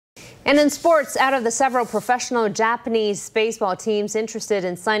And in sports, out of the several professional Japanese baseball teams interested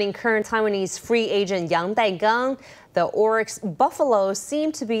in signing current Taiwanese free agent Yang Dai-kang, the Orix Buffaloes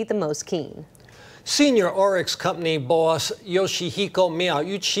seem to be the most keen. Senior Orix company boss Yoshihiko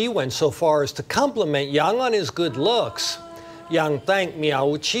Miyauchi went so far as to compliment Yang on his good looks. Yang thanked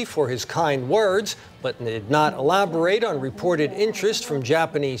Miyauchi for his kind words, but did not elaborate on reported interest from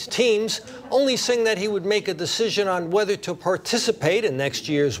Japanese teams, only saying that he would make a decision on whether to participate in next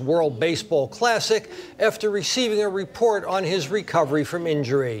year's World Baseball Classic after receiving a report on his recovery from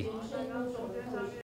injury.